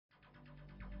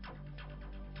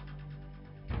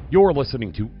You're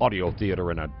listening to Audio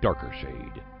Theater in a Darker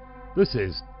Shade. This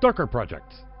is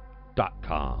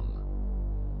darkerprojects.com.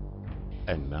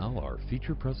 And now our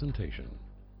feature presentation.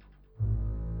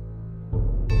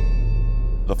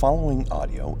 The following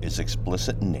audio is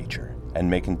explicit in nature and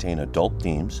may contain adult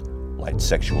themes, light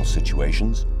sexual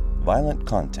situations, violent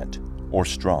content, or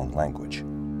strong language.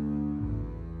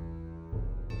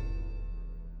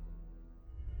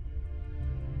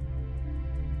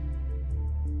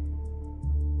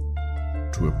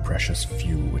 To a precious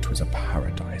few it was a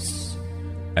paradise,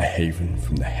 a haven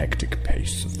from the hectic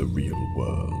pace of the real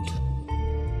world.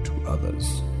 To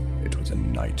others, it was a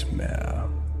nightmare.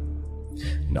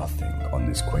 Nothing on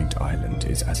this quaint island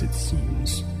is as it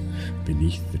seems.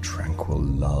 Beneath the tranquil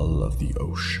lull of the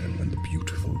ocean and the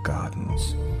beautiful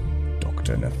gardens,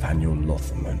 Dr. Nathaniel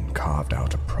Lothaman carved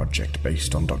out a project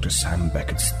based on Dr. Sam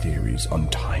Beckett's theories on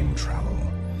time travel.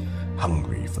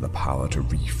 Hungry for the power to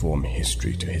reform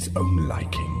history to his own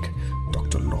liking,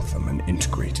 Dr. Lothaman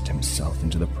integrated himself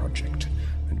into the project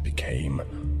and became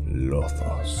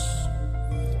Lothos.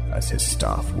 As his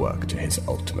staff work to his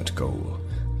ultimate goal,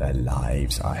 their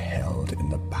lives are held in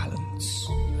the balance.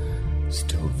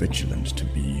 Still vigilant to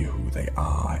be who they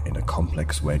are in a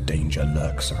complex where danger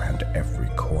lurks around every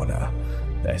corner,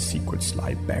 their secrets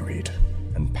lie buried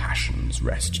and passions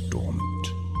rest dormant.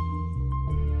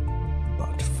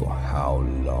 But for how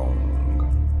long?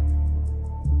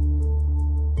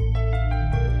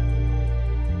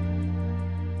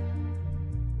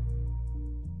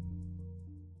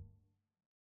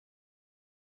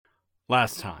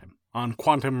 Last time on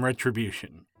Quantum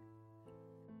Retribution.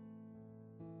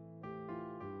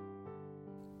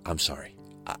 I'm sorry.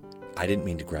 I didn't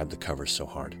mean to grab the covers so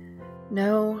hard.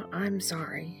 No, I'm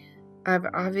sorry. I've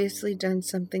obviously done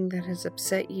something that has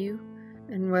upset you.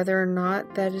 And whether or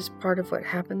not that is part of what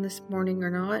happened this morning or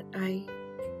not,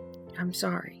 I'm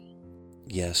sorry.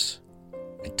 Yes,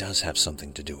 it does have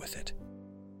something to do with it.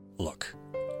 Look,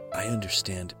 I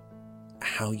understand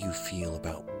how you feel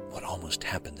about what almost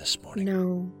happened this morning.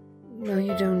 No,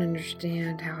 you don't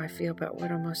understand how I feel about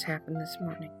what almost happened this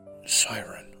morning.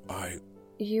 Siren,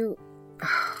 Oh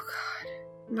God,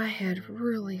 my head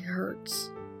really hurts.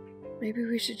 Maybe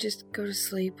we should just go to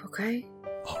sleep, okay?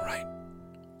 All right.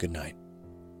 Good night.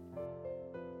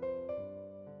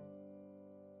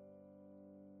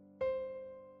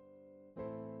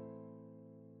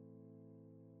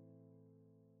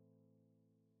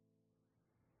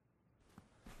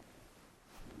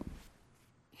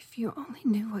 If you only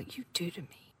knew what you do to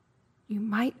me, you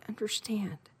might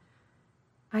understand.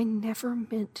 I never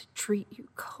meant to treat you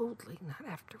coldly, not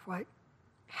after what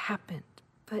happened,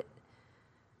 but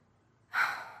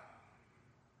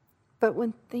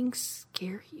when things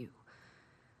scare you,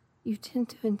 you tend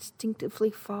to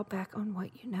instinctively fall back on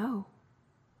what you know.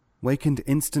 Wakened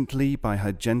instantly by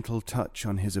her gentle touch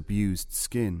on his abused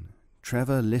skin,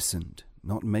 Trevor listened,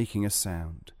 not making a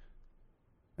sound.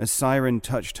 As Siren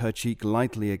touched her cheek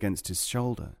lightly against his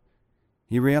shoulder,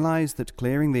 he realized that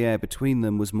clearing the air between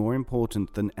them was more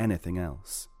important than anything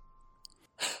else.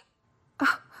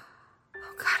 Oh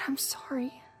God, I'm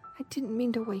sorry. I didn't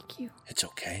mean to wake you. It's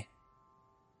okay.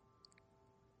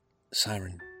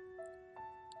 Siren,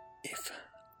 if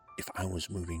I was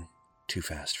moving too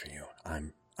fast for you,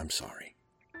 I'm sorry.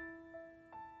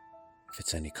 If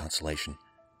it's any consolation,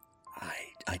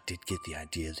 I did get the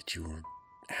idea that you were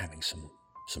having some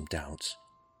doubts,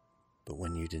 but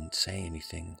when you didn't say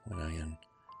anything, when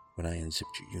I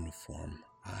unzipped your uniform,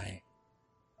 I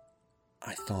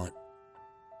thought,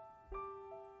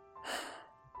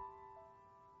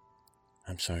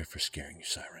 I'm sorry for scaring you,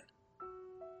 Siren.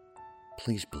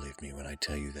 Please believe me when I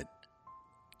tell you that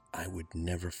I would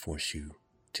never force you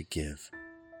to give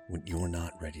what you're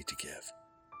not ready to give.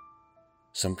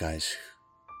 Some guys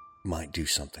might do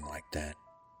something like that,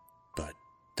 but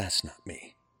that's not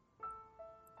me.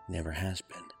 Never has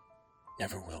been.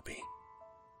 Never will be.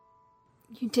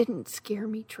 You didn't scare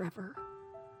me, Trevor.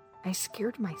 I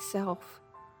scared myself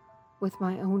with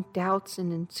my own doubts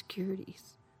and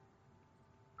insecurities.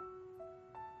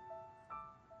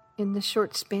 In the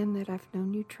short span that I've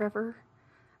known you, Trevor,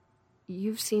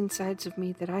 you've seen sides of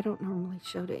me that I don't normally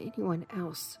show to anyone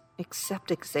else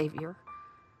except Xavier.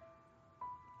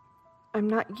 I'm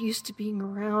not used to being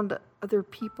around other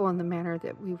people in the manner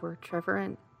that we were, Trevor,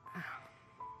 and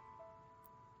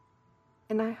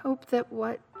I hope that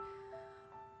what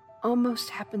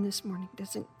almost happened this morning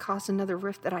doesn't cause another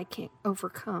rift that I can't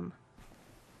overcome.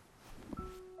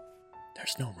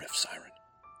 There's no rift, Siren.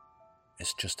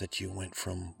 It's just that you went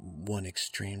from one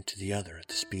extreme to the other at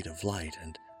the speed of light,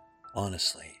 and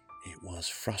honestly, it was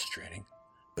frustrating,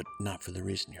 but not for the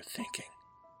reason you're thinking.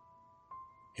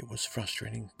 It was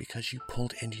frustrating because you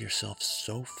pulled into yourself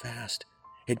so fast.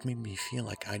 It made me feel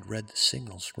like I'd read the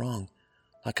signals wrong,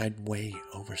 like I'd way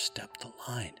overstepped the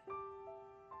line.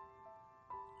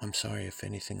 I'm sorry if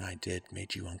anything I did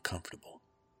made you uncomfortable.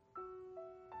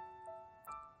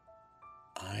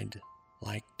 I'd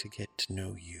like to get to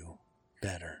know you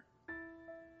better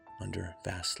under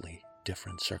vastly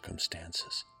different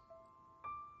circumstances.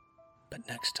 But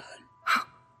next time,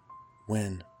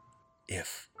 when,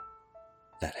 if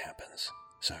that happens,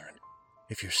 Siren,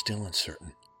 if you're still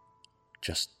uncertain,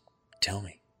 just tell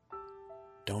me.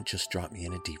 Don't just drop me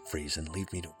in a deep freeze and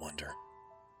leave me to wonder.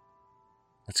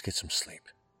 Let's get some sleep.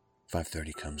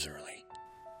 5:30 comes early.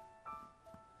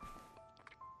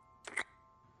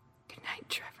 Good night,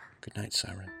 Trevor. Good night,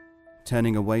 Siren.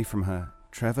 Turning away from her,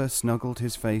 Trevor snuggled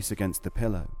his face against the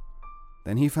pillow.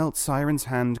 Then he felt Siren's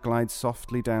hand glide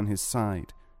softly down his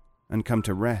side and come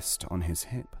to rest on his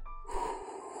hip.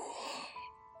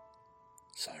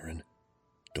 Siren,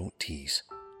 don't tease.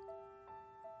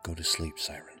 Go to sleep,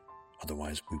 Siren.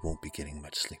 Otherwise, we won't be getting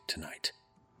much sleep tonight.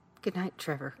 Good night,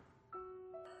 Trevor.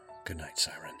 Good night,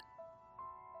 Siren.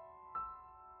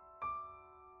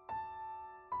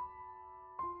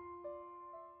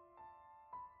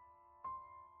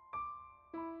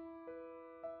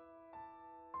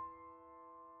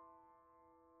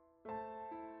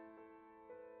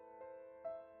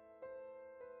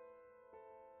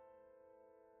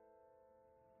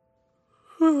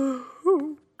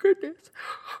 Oh, goodness.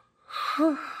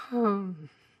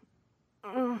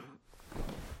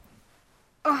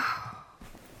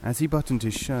 As he buttoned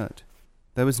his shirt,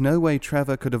 there was no way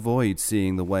Trevor could avoid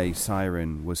seeing the way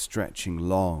Siren was stretching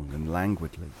long and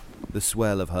languidly, the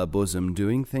swell of her bosom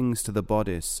doing things to the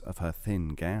bodice of her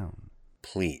thin gown.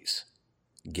 Please,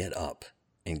 get up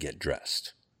and get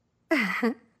dressed.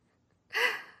 I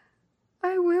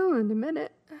will in a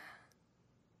minute.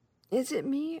 Is it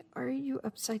me, or are you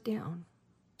upside down?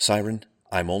 Siren,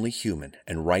 I'm only human,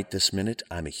 and right this minute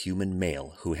I'm a human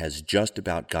male who has just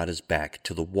about got his back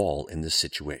to the wall in this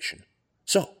situation.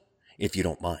 So, if you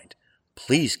don't mind,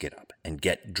 please get up and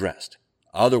get dressed.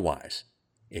 Otherwise,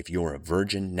 if you're a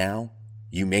virgin now,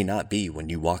 you may not be when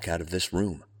you walk out of this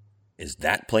room. Is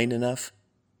that plain enough?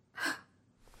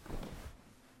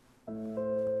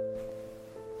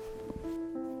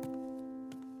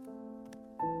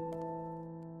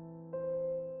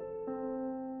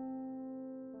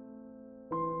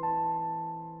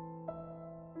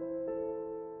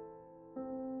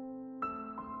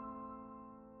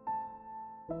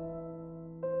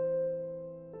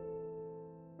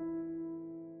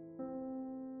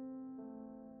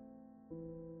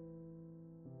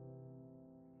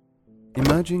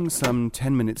 Emerging some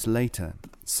 10 minutes later,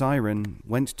 Siren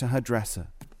went to her dresser.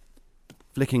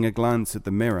 Flicking a glance at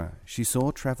the mirror, she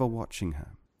saw Trevor watching her.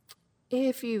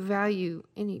 If you value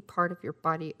any part of your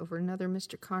body over another,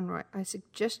 Mr. Conroy, I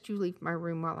suggest you leave my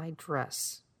room while I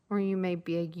dress, or you may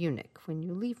be a eunuch when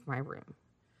you leave my room.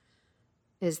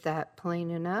 Is that plain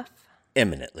enough?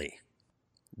 Eminently.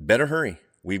 Better hurry.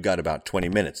 We've got about 20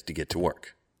 minutes to get to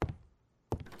work.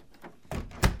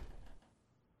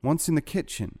 Once in the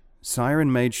kitchen,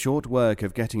 Siren made short work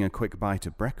of getting a quick bite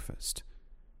of breakfast.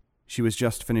 She was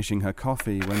just finishing her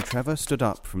coffee when Trevor stood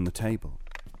up from the table.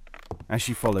 As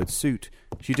she followed suit,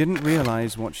 she didn't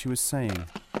realize what she was saying.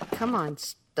 Come on,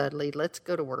 Studley, let's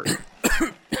go to work.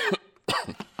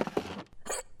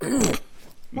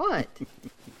 What?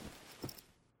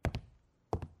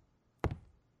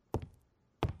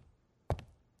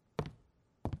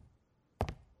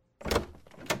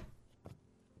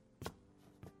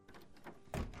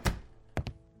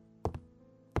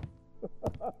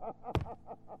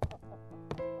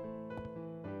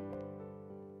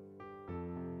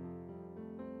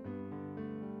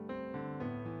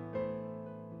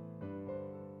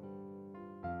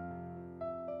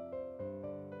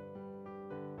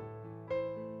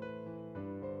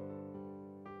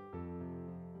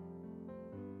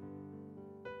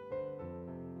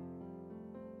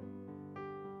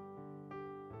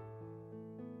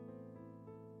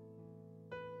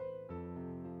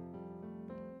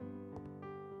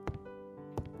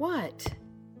 What?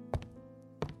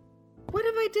 What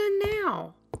have I done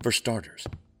now? For starters,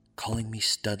 calling me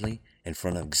Studley in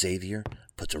front of Xavier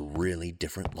puts a really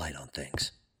different light on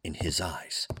things, in his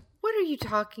eyes. What are you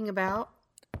talking about?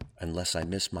 Unless I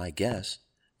miss my guess,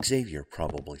 Xavier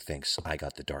probably thinks I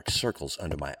got the dark circles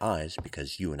under my eyes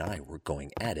because you and I were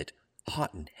going at it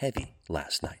hot and heavy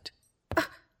last night.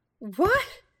 What?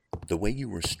 The way you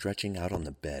were stretching out on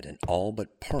the bed and all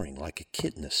but purring like a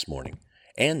kitten this morning,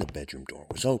 and the bedroom door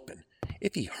was open.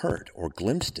 If he heard or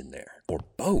glimpsed in there, or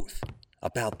both,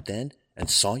 about then and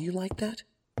saw you like that,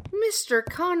 Mr.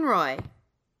 Conroy,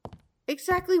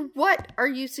 exactly what are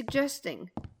you suggesting?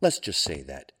 Let's just say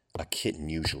that a kitten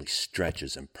usually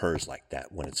stretches and purrs like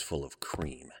that when it's full of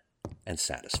cream and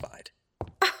satisfied.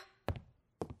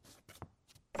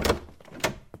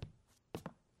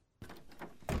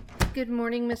 Good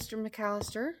morning, Mr.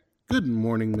 McCallister. Good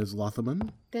morning, Ms.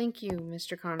 Lothaman. Thank you,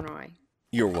 Mr. Conroy.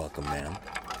 You're welcome, ma'am.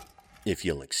 If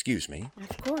you'll excuse me.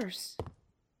 Of course.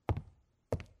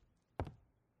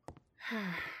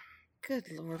 Good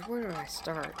Lord, where do I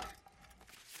start?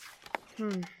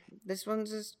 This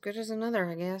one's as good as another,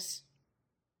 I guess.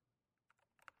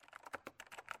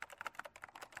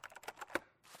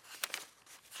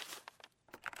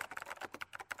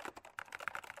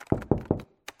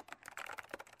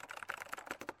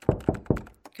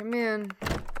 Come in.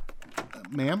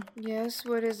 Ma'am? Yes,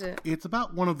 what is it? It's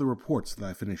about one of the reports that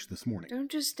I finished this morning.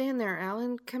 Don't just stand there,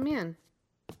 Alan. Come in.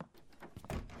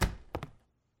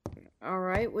 All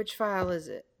right, which file is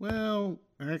it? Well,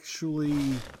 actually,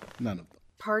 none of them.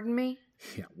 Pardon me?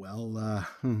 Yeah, well,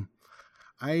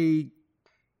 I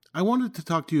wanted to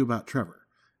talk to you about Trevor,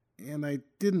 and I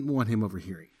didn't want him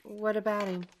overhearing. What about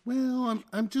him? Well,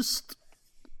 I'm just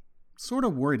sort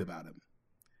of worried about him.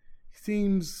 He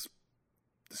seems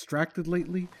distracted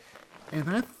lately, and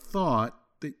I thought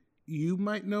that you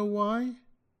might know why.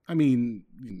 I mean,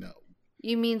 you know.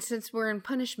 You mean since we're in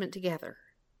punishment together?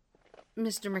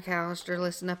 Mr. McCallister,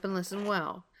 listen up and listen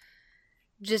well.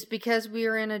 Just because we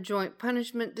are in a joint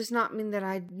punishment does not mean that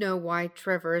I know why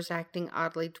Trevor is acting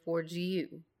oddly towards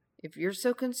you. If you're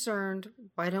so concerned,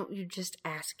 why don't you just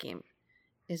ask him?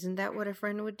 Isn't that what a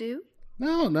friend would do?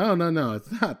 No,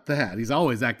 it's not that. He's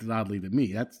always acted oddly to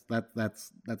me.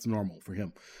 That's normal for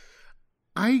him.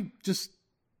 I just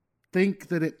think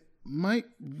that it might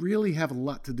really have a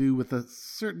lot to do with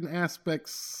certain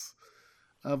aspects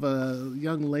of a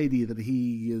young lady that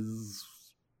he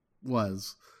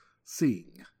was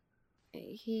seeing.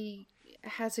 He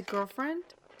has a girlfriend?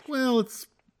 Well, it's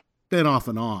been off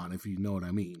and on, if you know what I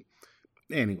mean.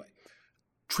 Anyway,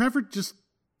 Trevor just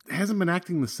hasn't been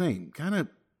acting the same. Kind of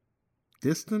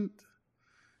distant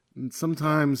and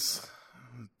sometimes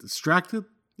distracted,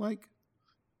 like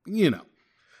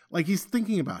he's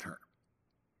thinking about her.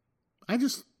 I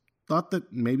just thought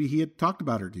that maybe he had talked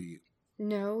about her to you.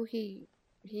 No, he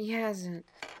hasn't.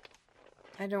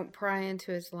 I don't pry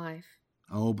into his life.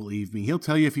 Oh, believe me, he'll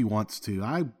tell you if he wants to.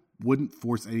 I wouldn't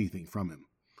force anything from him.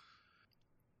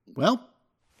 Well,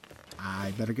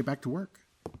 I better get back to work.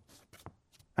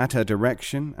 At her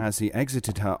direction, as he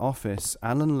exited her office,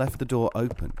 Alan left the door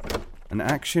open, an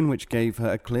action which gave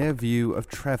her a clear view of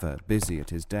Trevor busy at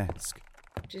his desk.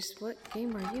 Just what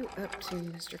game are you up to,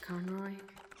 Mr. Conroy?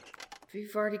 If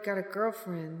you've already got a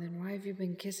girlfriend, then why have you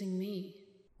been kissing me?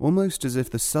 Almost as if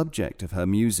the subject of her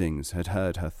musings had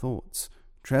heard her thoughts,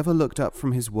 Trevor looked up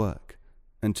from his work,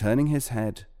 and turning his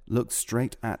head, looked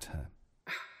straight at her.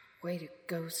 Way to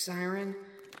go, Siren.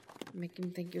 Make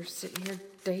him think you're sitting here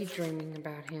daydreaming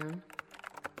about him.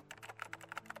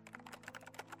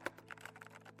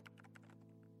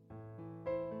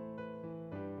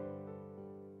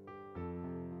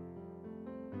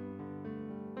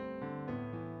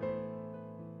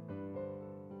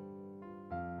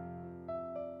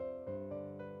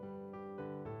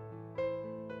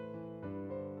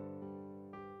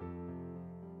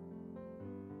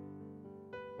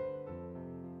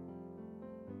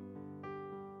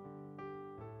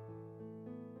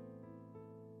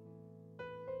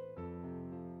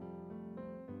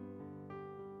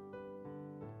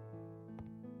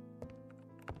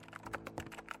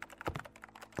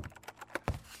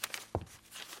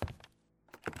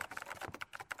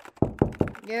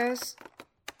 Yes?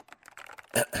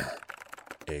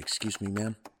 Excuse me,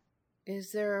 ma'am?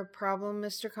 Is there a problem,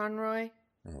 Mr. Conroy?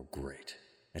 Oh, great.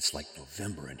 It's like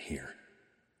November in here.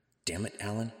 Damn it,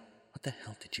 Alan. What the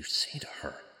hell did you say to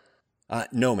her?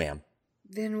 No, ma'am.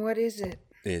 Then what is it?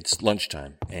 It's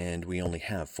lunchtime, and we only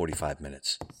have 45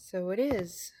 minutes. So it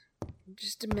is.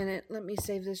 Just a minute. Let me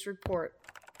save this report.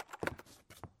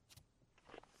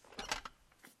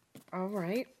 All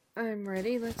right. I'm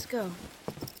ready. Let's go.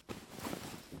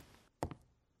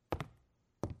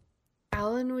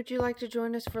 Alan, would you like to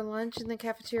join us for lunch in the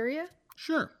cafeteria?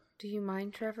 Sure. Do you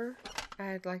mind, Trevor?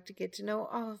 I'd like to get to know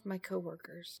all of my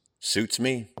coworkers. Suits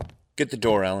me. Get the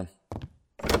door, Alan.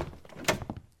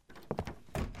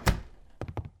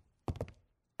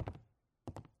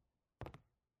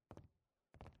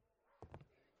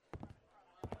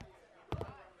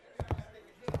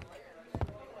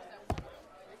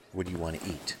 What do you want to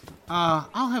eat?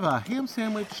 I'll have a ham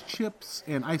sandwich, chips,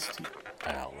 and iced tea.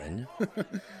 Alan?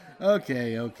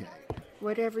 Okay.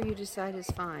 Whatever you decide is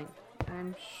fine.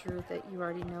 I'm sure that you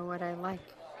already know what I like,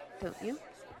 don't you?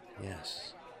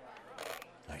 Yes,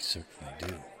 I certainly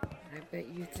do. I bet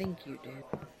you think you do.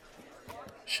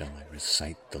 Shall I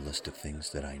recite the list of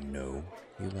things that I know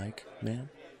you like, ma'am?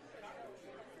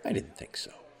 I didn't think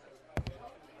so.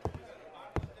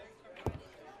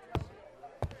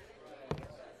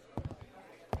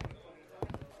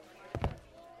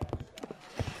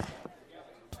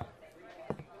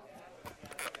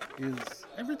 Is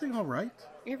everything all right?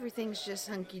 Everything's just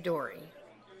hunky-dory.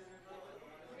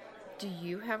 Do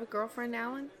you have a girlfriend,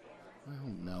 Alan?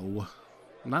 Well, no.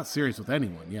 I'm not serious with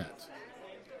anyone yet.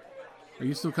 Are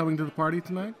you still coming to the party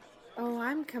tonight? Oh,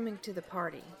 I'm coming to the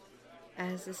party.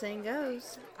 As the saying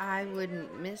goes, I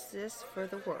wouldn't miss this for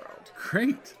the world.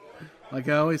 Great. Like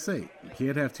I always say, you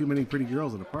can't have too many pretty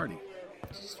girls at a party.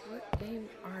 Just what game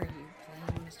are you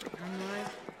playing, Mr.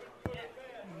 Conroy?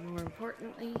 And more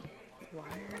importantly, why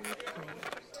are you playing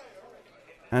it?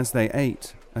 As they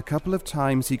ate, a couple of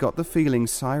times he got the feeling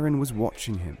Siren was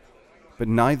watching him, but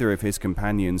neither of his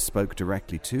companions spoke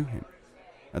directly to him.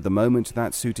 At the moment,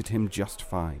 that suited him just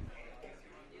fine.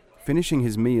 Finishing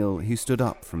his meal, he stood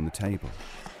up from the table.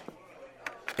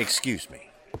 Excuse me.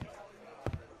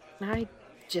 I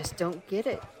just don't get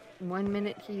it. 1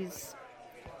 minute he's...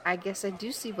 I guess I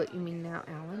do see what you mean now,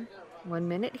 Alan. 1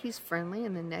 minute he's friendly,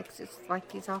 and the next it's like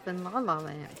he's off in La La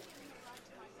Land.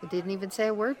 He didn't even say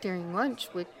a word during lunch,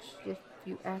 which, if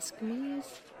you ask me,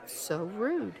 is so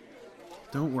rude.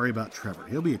 Don't worry about Trevor.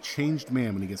 He'll be a changed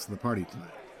man when he gets to the party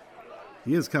tonight.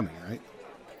 He is coming, right?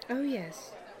 Oh,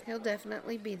 yes. He'll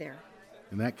definitely be there.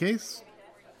 In that case,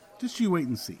 just you wait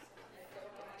and see.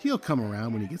 He'll come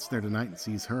around when he gets there tonight and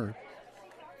sees her.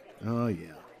 Oh,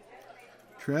 yeah.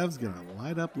 Trev's gonna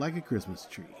light up like a Christmas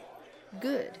tree.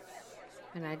 Good.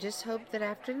 And I just hope that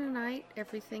after tonight,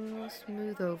 everything will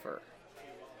smooth over.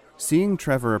 Seeing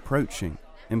Trevor approaching,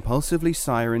 impulsively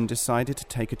Siren decided to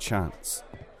take a chance.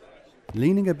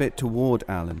 Leaning a bit toward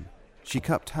Alan, she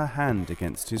cupped her hand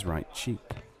against his right cheek.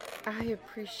 I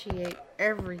appreciate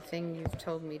everything you've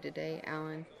told me today,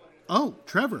 Alan. Oh,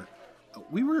 Trevor.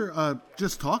 We were,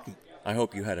 just talking. I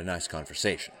hope you had a nice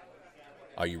conversation.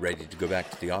 Are you ready to go back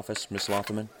to the office, Miss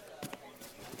Lothaman?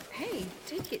 Hey,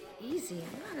 take it easy.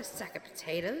 I'm not a sack of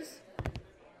potatoes.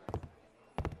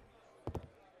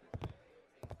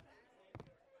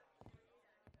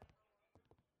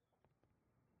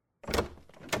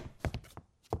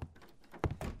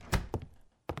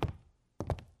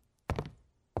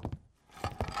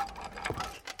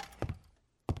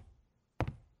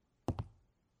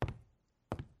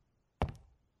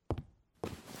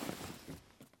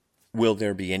 Will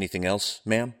there be anything else,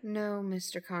 ma'am? No,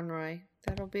 Mr. Conroy.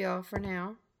 That'll be all for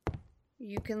now.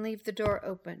 You can leave the door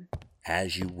open.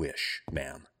 As you wish,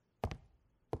 ma'am.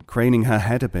 Craning her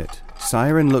head a bit,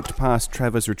 Siren looked past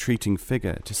Trevor's retreating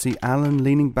figure to see Alan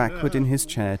leaning backward in his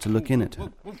chair to look in at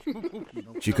her.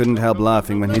 She couldn't help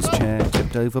laughing when his chair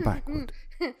tipped over backward.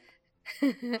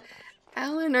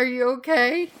 Alan, are you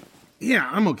okay? Yeah,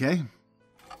 I'm okay.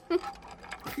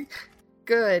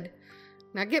 Good.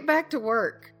 Now get back to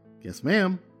work. Yes,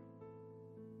 ma'am.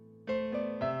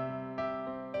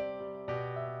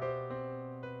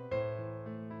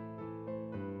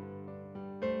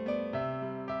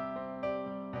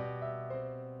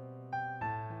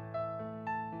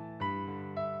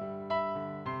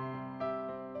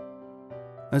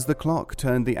 As the clock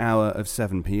turned the hour of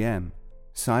 7 p.m.,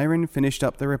 Siren finished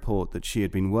up the report that she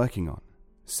had been working on,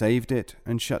 saved it,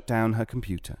 and shut down her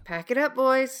computer. Pack it up,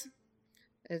 boys.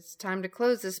 It's time to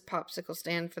close this popsicle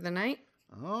stand for the night.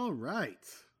 All right.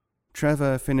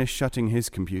 Trevor finished shutting his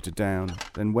computer down,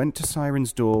 then went to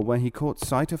Siren's door where he caught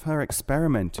sight of her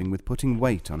experimenting with putting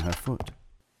weight on her foot.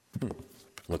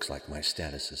 Looks like my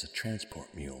status as a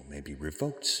transport mule may be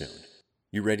revoked soon.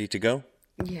 You ready to go?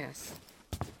 Yes.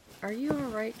 Are you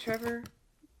all right, Trevor?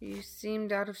 You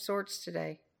seemed out of sorts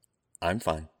today. I'm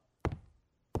fine.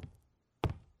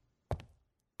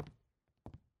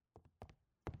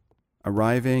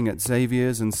 Arriving at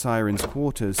Xavier's and Siren's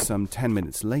quarters some 10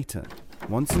 minutes later,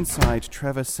 once inside,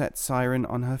 Trevor set Siren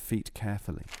on her feet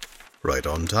carefully. Right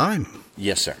on time.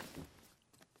 Yes, sir.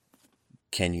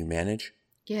 Can you manage?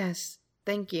 Yes,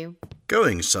 thank you.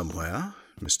 Going somewhere,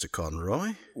 Mr. Conroy?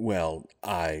 Well,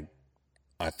 I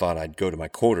thought I'd go to my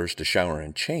quarters to shower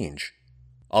and change.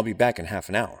 I'll be back in half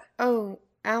an hour. Oh,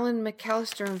 Alan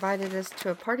McCallister invited us to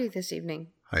a party this evening.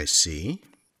 I see.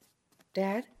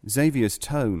 Dad? Xavier's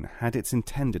tone had its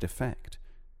intended effect,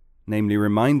 namely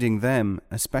reminding them,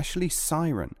 especially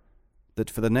Siren, that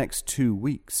for the next 2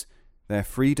 weeks their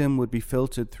freedom would be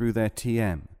filtered through their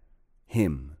TM,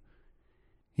 him.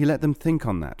 He let them think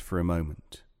on that for a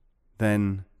moment.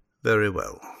 Then... Very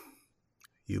well.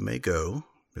 You may go,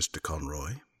 Mr.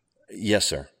 Conroy. Yes,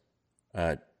 sir.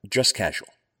 Dress casual.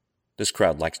 This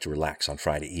crowd likes to relax on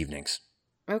Friday evenings.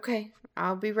 Okay,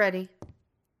 I'll be ready.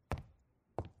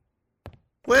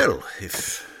 Well,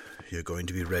 if you're going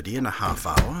to be ready in a half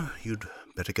hour, you'd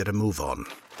better get a move on.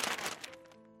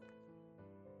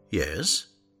 Yes?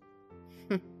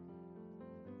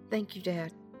 Thank you,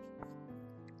 Dad.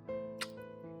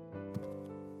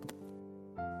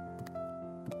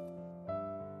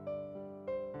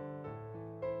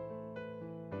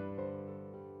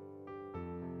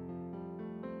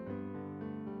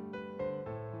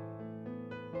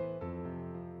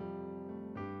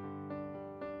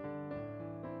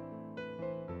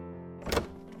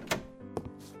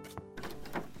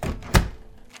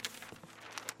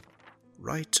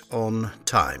 Right on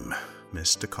time,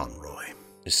 Mr. Conroy.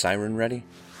 Is Siren ready?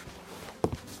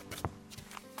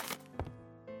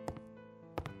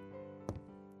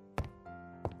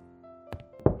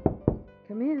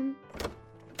 Come in.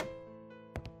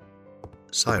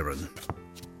 Siren.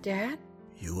 Dad?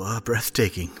 You are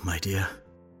breathtaking, my dear.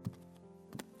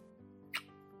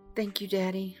 Thank you,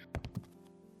 Daddy.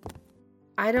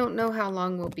 I don't know how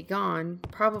long we'll be gone.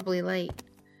 Probably late.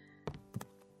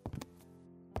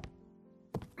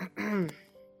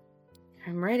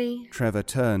 I'm ready. Trevor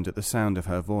turned at the sound of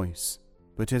her voice,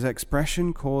 but his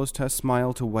expression caused her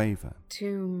smile to waver.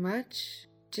 Too much?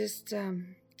 Just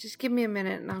give me a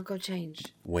minute and I'll go change.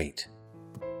 Wait.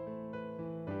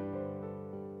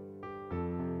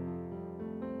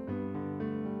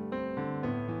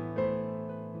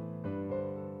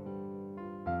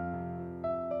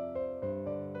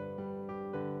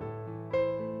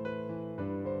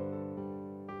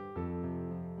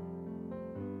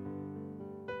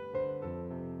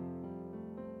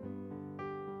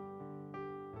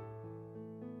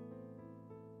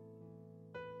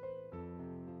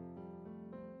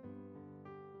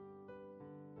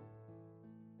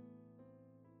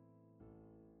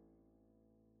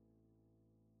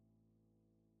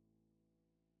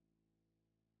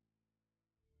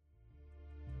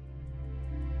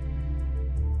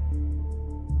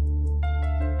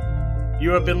 You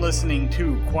have been listening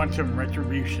to Quantum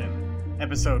Retribution,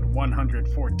 episode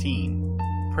 114,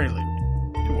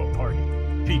 Prelude to a Party,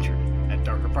 featured at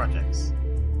Darker Projects.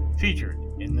 Featured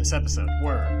in this episode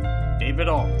were David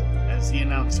Ault as the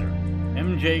announcer,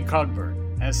 MJ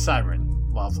Cogburn as Siren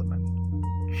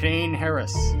Lothaman, Shane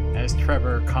Harris as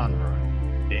Trevor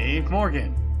Conroy, Dave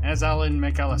Morgan as Alan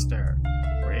McCallister,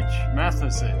 Rich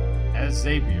Matheson as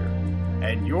Xavier,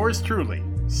 and yours truly,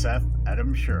 Seth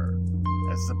Adam Schur,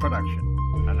 as the production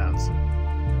announcer.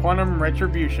 Quantum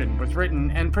Retribution was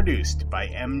written and produced by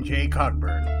MJ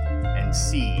Cogburn and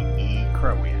C.E.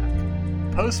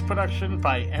 Krowiak. Post-production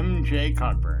by MJ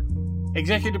Cogburn.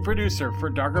 Executive producer for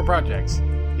Darker Projects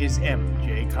is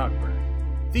MJ Cogburn.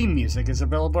 Theme music is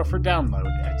available for download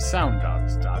at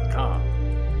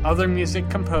sounddogs.com. Other music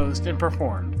composed and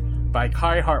performed by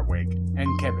Kai Hartwig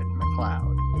and Kevin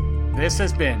MacLeod. This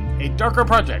has been a Darker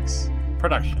Projects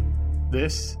production.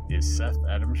 This is Seth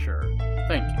Adam Schur.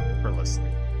 Thank you for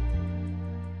listening.